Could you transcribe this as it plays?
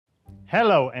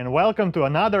Hello and welcome to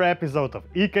another episode of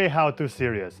EK How-To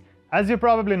series. As you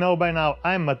probably know by now,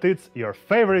 I'm Matic, your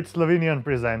favorite Slovenian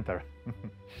presenter.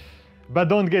 But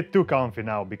don't get too comfy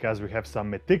now, because we have some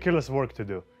meticulous work to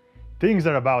do. Things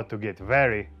are about to get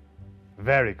very,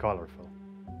 very colorful.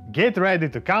 Get ready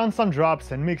to count some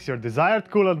drops and mix your desired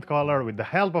coolant color with the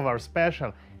help of our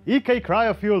special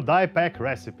EK-CryoFuel Dye Pack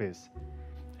recipes.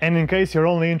 And in case you're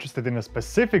only interested in a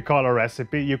specific color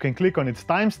recipe, you can click on its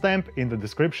timestamp in the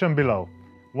description below.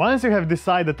 Once you have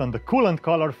decided on the coolant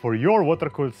color for your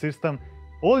water-cooled system,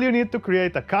 all you need to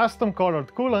create a custom colored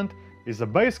coolant is a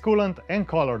base coolant and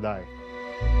color dye.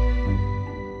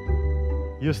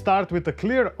 You start with a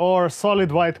clear or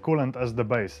solid white coolant as the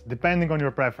base, depending on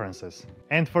your preferences.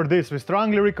 And for this we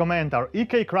strongly recommend our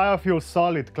EK-CryoFuel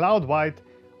Solid Cloud White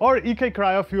or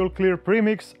EK-CryoFuel Clear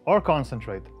Premix or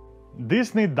Concentrate.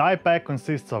 This neat dye pack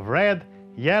consists of red,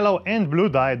 yellow and blue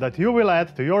dye that you will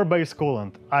add to your base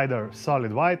coolant, either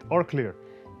solid white or clear,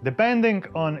 depending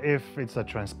on if it's a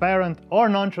transparent or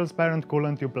non-transparent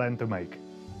coolant you plan to make.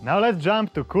 Now let's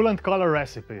jump to coolant color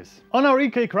recipes. On our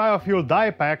EK-CryoFuel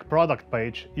Dye Pack product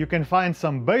page, you can find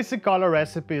some basic color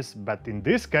recipes, but in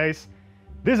this case,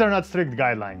 these are not strict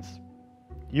guidelines.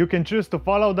 You can choose to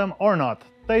follow them or not.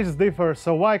 Tastes differ,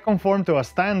 so why conform to a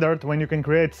standard when you can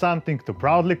create something to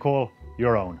proudly call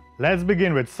your own? Let's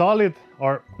begin with solid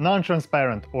or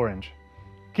non-transparent orange.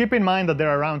 Keep in mind that there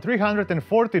are around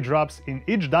 340 drops in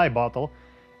each dye bottle,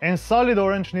 and solid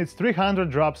orange needs 300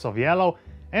 drops of yellow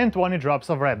and 20 drops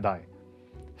of red dye.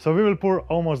 So we will pour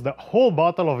almost the whole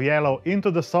bottle of yellow into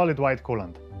the solid white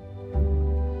coolant.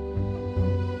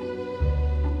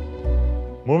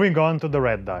 Moving on to the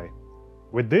red dye.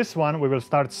 With this one we will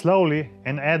start slowly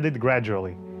and add it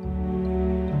gradually.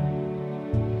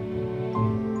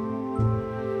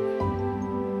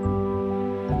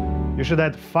 You should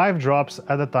add 5 drops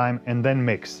at a time and then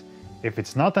mix. If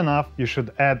it's not enough, you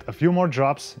should add a few more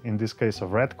drops, in this case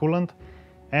of red coolant,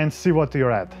 and see what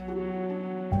you're at.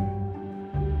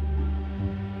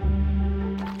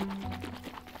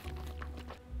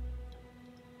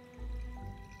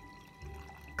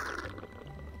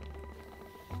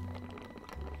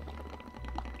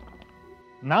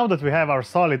 Now that we have our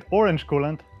solid orange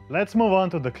coolant, let's move on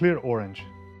to the clear orange.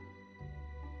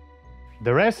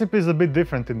 The recipe is a bit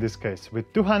different in this case,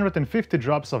 with 250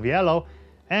 drops of yellow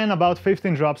and about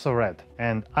 15 drops of red,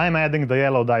 and I'm adding the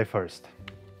yellow dye first.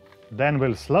 Then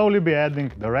we'll slowly be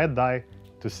adding the red dye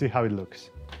to see how it looks.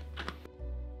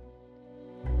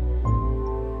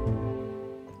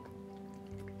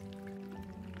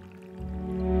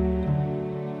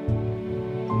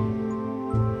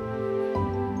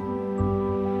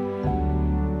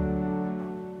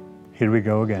 Here we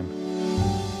go again.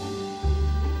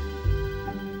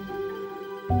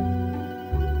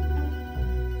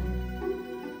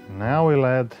 Now we'll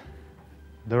add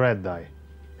the red dye.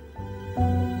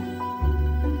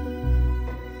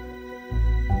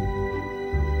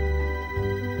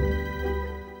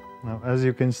 Now, as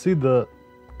you can see, the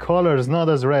color is not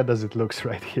as red as it looks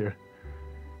right here.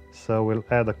 So we'll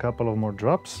add a couple of more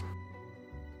drops.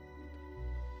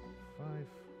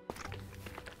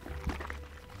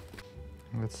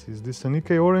 Let's see, is this an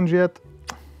EK orange yet?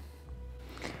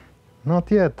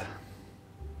 Not yet.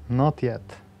 Not yet.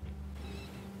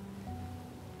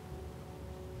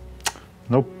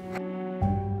 Nope.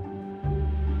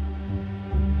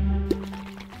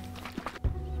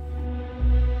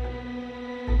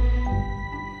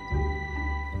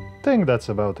 I think that's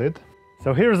about it.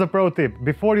 So here's a pro tip.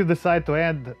 Before you decide to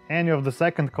add any of the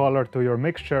second color to your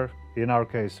mixture, in our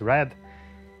case red,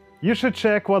 you should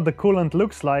check what the coolant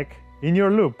looks like in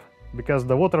your loop, because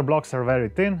the water blocks are very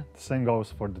thin. The same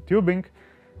goes for the tubing,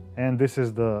 and this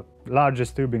is the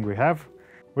largest tubing we have.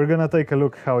 We're gonna take a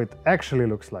look how it actually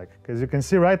looks like, because you can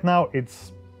see right now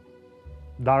it's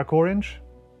dark orange,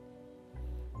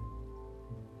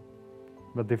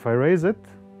 but if I raise it,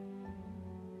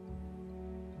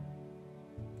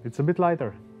 it's a bit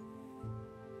lighter.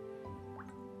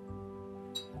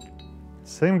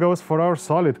 Same goes for our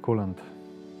solid coolant.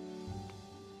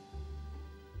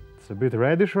 It's a bit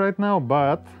reddish right now,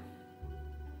 but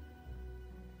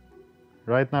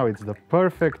right now it's the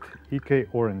perfect EK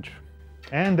orange.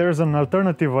 And there's an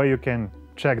alternative way you can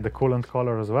check the coolant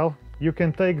color as well. You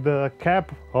can take the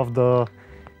cap of the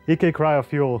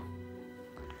EK-CryoFuel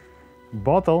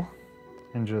bottle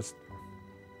and just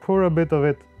pour a bit of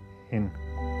it in.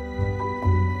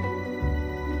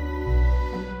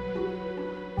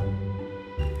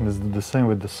 Let's do the same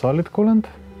with the solid coolant.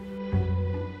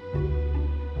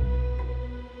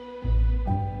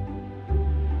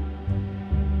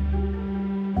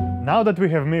 Now that we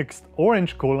have mixed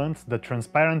orange coolant, the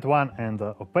transparent one and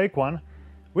the opaque one,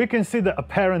 we can see the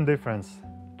apparent difference.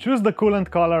 Choose the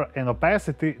coolant color and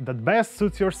opacity that best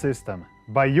suits your system,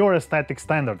 by your aesthetic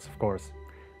standards, of course.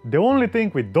 The only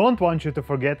thing we don't want you to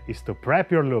forget is to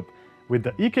prep your loop with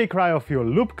the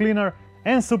EK-CryoFuel loop cleaner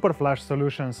and Superflush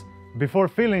solutions before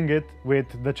filling it with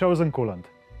the chosen coolant.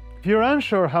 If you're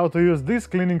unsure how to use these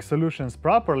cleaning solutions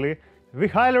properly, we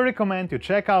highly recommend you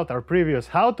check out our previous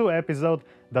how-to episode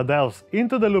that delves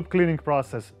into the loop cleaning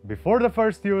process before the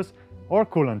first use or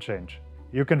coolant change.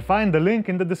 You can find the link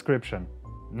in the description.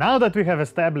 Now that we have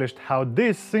established how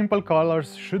these simple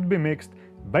colors should be mixed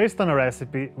based on a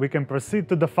recipe, we can proceed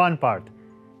to the fun part,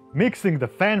 mixing the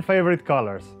fan favorite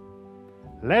colors.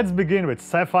 Let's begin with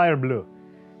Saphire Blue.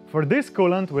 For this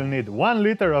coolant we'll need 1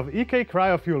 liter of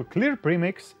EK-CryoFuel clear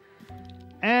premix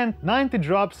and 90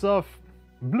 drops of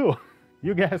blue,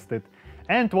 you guessed it,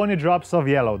 and 20 drops of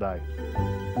yellow dye.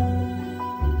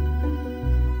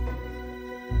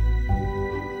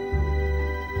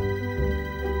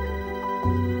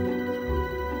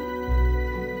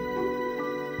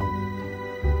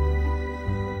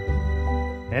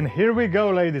 And here we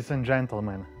go, ladies and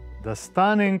gentlemen, the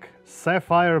stunning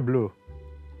Saphire Blue.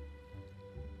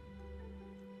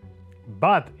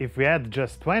 But if we add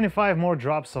just 25 more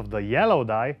drops of the yellow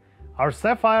dye, our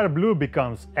Saphire Blue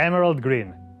becomes emerald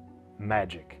green.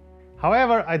 Magic.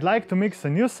 However, I'd like to mix a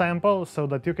new sample so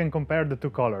that you can compare the two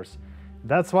colors.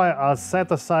 That's why I'll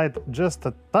set aside just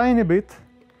a tiny bit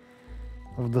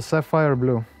of the Saphire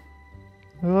Blue.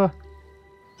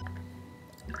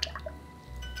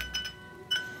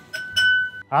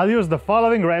 I'll use the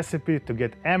following recipe to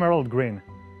get emerald green: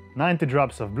 90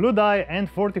 drops of blue dye and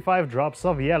 45 drops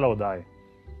of yellow dye.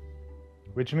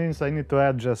 Which means I need to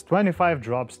add just 25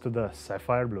 drops to the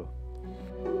Saphire Blue.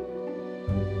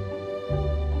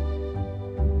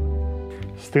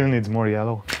 Still needs more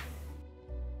yellow.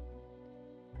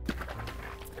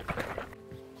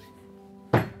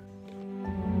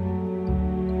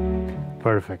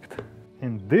 Perfect.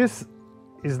 And this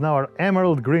is now our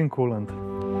emerald green coolant.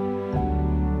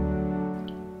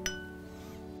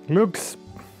 Looks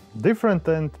different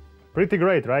and pretty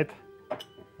great, right?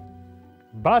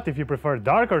 But if you prefer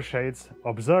darker shades,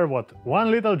 observe what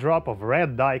 1 little drop of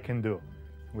red dye can do.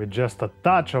 With just a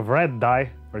touch of red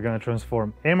dye, we're gonna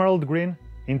transform emerald green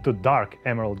into dark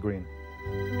emerald green.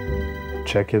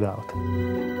 Check it out.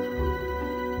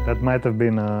 That might have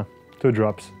been 2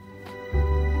 drops.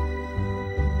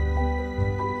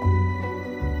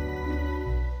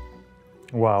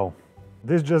 Wow.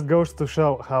 This just goes to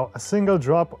show how a single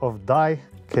drop of dye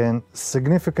can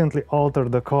significantly alter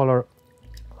the color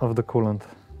of the coolant.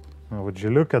 Now, would you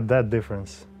look at that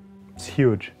difference? It's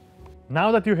huge.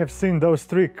 Now that you have seen those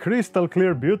 3 crystal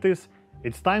clear beauties,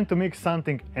 it's time to mix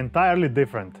something entirely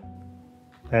different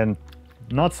and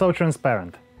not so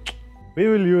transparent. We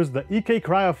will use the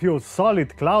EK-CryoFuel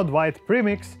Solid Cloud White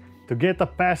Premix to get a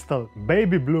pastel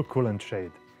baby blue coolant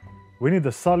shade. We need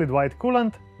a solid white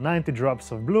coolant, 90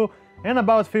 drops of blue, and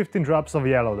about 15 drops of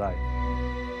yellow dye.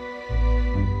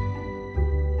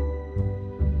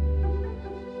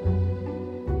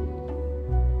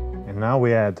 And now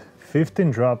we add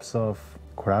 15 drops of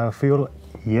CryoFuel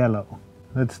yellow.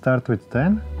 Let's start with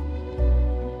 10.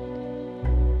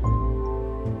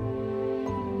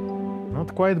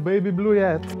 Not quite baby blue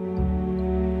yet.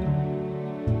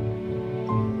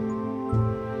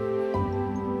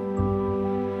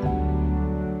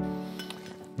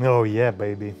 Oh yeah,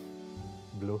 baby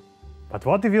blue. But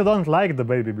what if you don't like the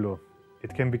baby blue?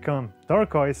 It can become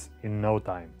turquoise in no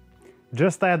time.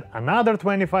 Just add another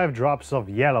 25 drops of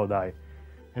yellow dye.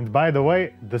 And by the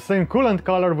way, the same coolant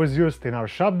color was used in our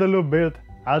Shop the Loop build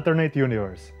Alternate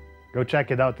Universe. Go check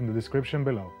it out in the description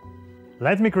below.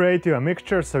 Let me create you a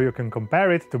mixture so you can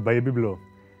compare it to baby blue.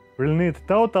 We'll need a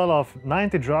total of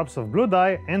 90 drops of blue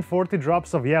dye and 40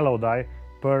 drops of yellow dye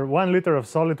per 1 liter of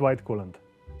solid white coolant.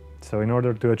 So in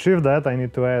order to achieve that, I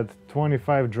need to add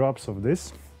 25 drops of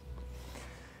this.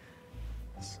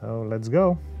 So let's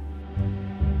go.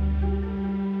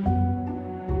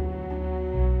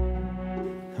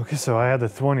 Okay, so I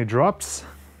added 20 drops.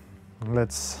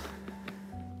 Let's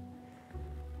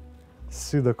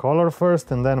see the color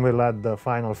first, and then we'll add the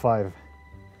final 5.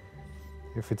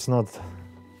 If it's not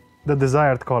the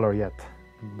desired color yet,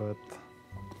 but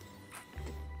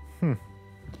I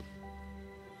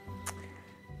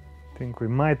think we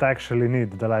might actually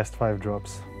need the last 5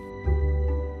 drops.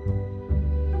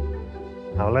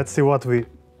 Now let's see what we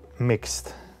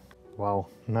mixed. Wow,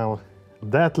 now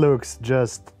that looks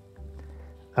just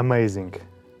amazing.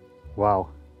 Wow.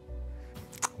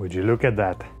 Would you look at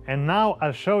that? And now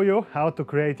I'll show you how to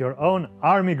create your own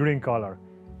army green color.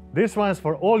 This one's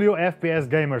for all you FPS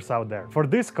gamers out there. For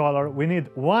this color we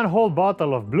need 1 whole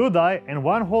bottle of blue dye and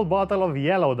 1 whole bottle of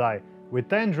yellow dye with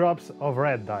 10 drops of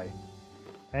red dye.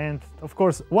 And of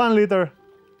course 1 liter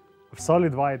of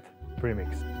solid white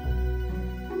premix.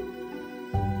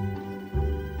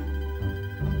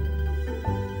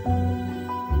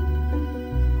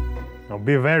 Now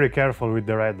be very careful with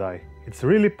the red dye. It's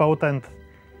really potent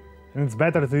and it's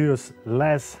better to use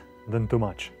less than too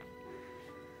much.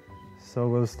 So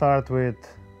we'll start with,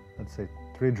 let's say,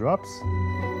 3 drops.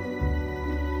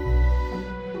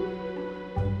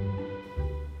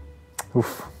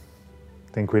 Oof,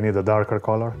 think we need a darker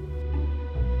color.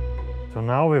 So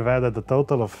now we've added a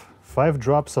total of 5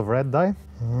 drops of red dye.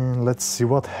 And let's see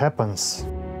what happens.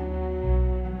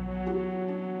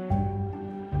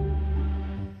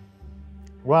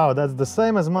 Wow, that's the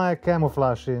same as my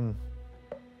camouflage in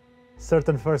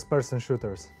certain first-person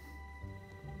shooters.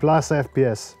 Plus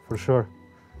FPS, for sure.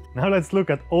 Now let's look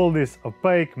at all these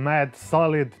opaque, matte,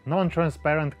 solid,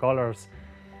 non-transparent colors,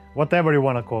 whatever you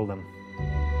want to call them.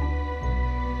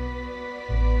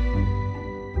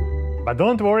 But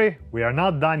don't worry, we are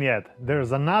not done yet.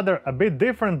 There's another, a bit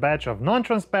different batch of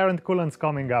non-transparent coolants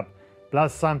coming up,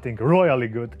 plus something royally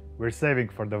good we're saving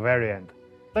for the very end.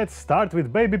 Let's start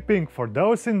with baby pink for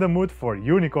those in the mood for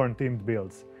unicorn-themed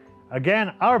builds.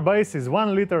 Again, our base is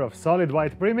 1 liter of solid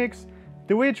white premix,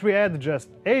 to which we add just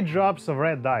 8 drops of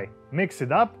red dye, mix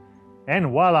it up, and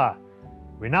voila!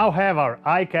 We now have our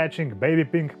eye-catching baby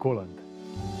pink coolant.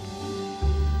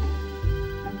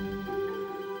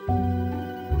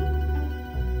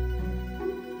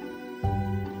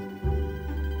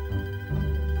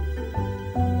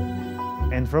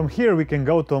 And from here we can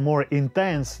go to a more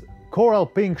intense coral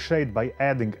pink shade by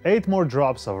adding 8 more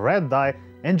drops of red dye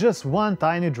and just 1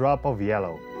 tiny drop of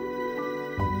yellow.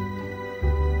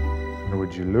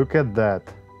 Would you look at that?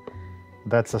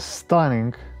 That's a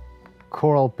stunning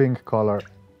coral pink color.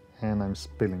 And I'm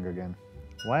spilling again.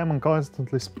 Why am I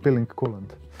constantly spilling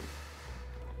coolant?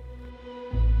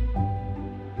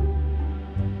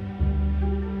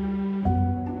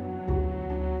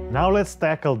 Now let's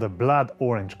tackle the blood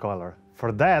orange color.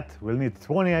 For that we'll need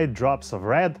 28 drops of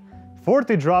red,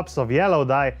 40 drops of yellow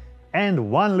dye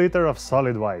and 1 liter of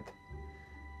solid white.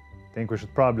 Think we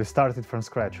should probably start it from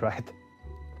scratch, right?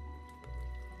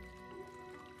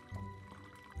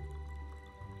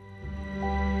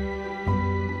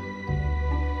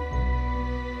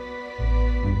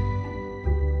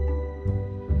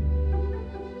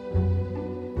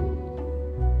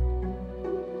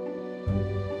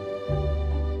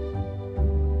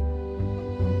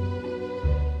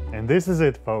 And this is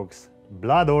it, folks.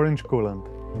 Blood orange coolant.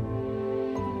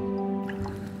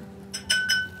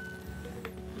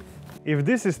 If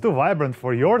this is too vibrant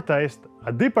for your taste,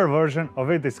 a deeper version of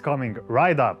it is coming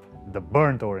right up, the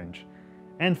burnt orange.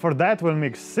 And for that we'll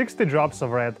mix 60 drops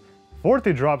of red,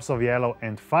 40 drops of yellow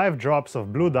and 5 drops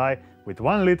of blue dye with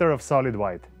 1 liter of solid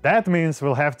white. That means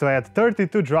we'll have to add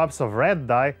 32 drops of red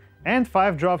dye and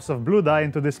 5 drops of blue dye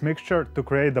into this mixture to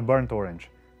create the burnt orange.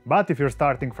 But if you're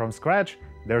starting from scratch,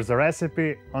 there's a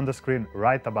recipe on the screen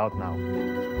right about now.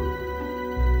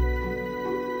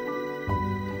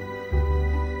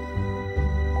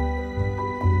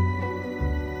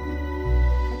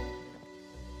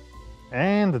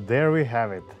 And there we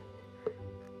have it.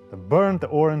 The burnt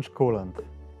orange coolant.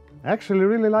 I actually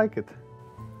really like it.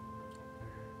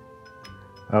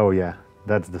 Oh yeah,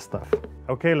 that's the stuff.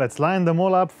 Okay, let's line them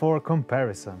all up for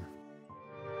comparison.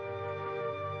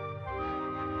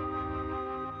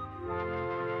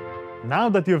 Now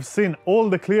that you've seen all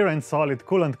the clear and solid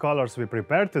coolant colors we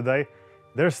prepared today,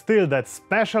 there's still that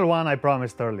special one I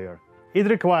promised earlier. It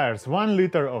requires 1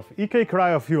 liter of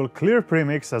EK-CryoFuel clear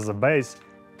premix as a base,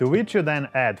 to which you then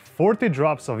add 40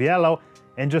 drops of yellow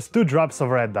and just 2 drops of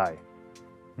red dye.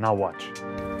 Now watch.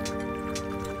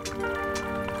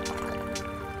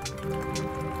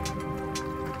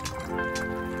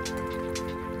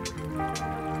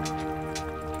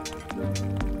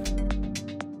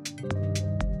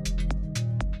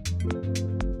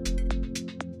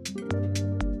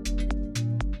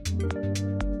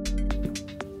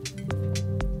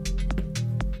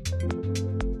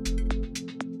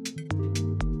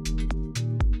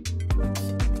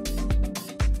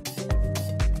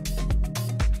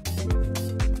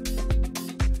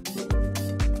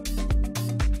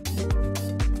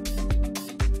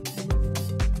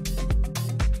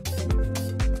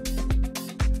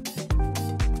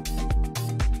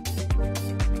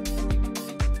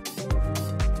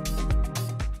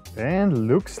 And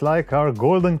looks like our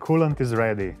golden coolant is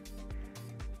ready.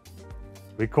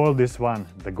 We call this one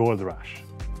the Gold Rush.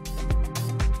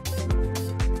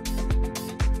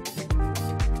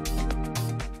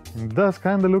 It does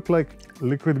kinda look like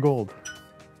liquid gold.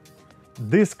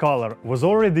 This color was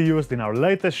already used in our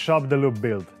latest Shop the Loop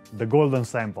build, the Golden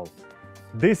Sample.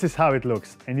 This is how it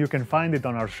looks, and you can find it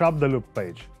on our Shop the Loop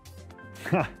page.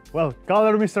 Well,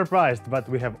 color me surprised, but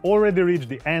we have already reached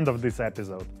the end of this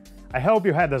episode. I hope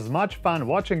you had as much fun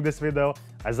watching this video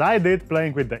as I did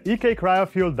playing with the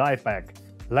EK-CryoFuel Dye Pack.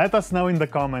 Let us know in the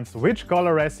comments which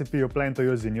color recipe you plan to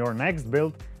use in your next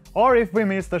build, or if we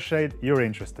missed a shade you're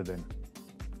interested in.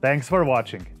 Thanks for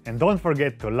watching, and don't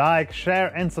forget to like, share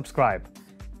and subscribe.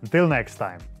 Until next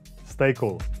time, stay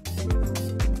cool.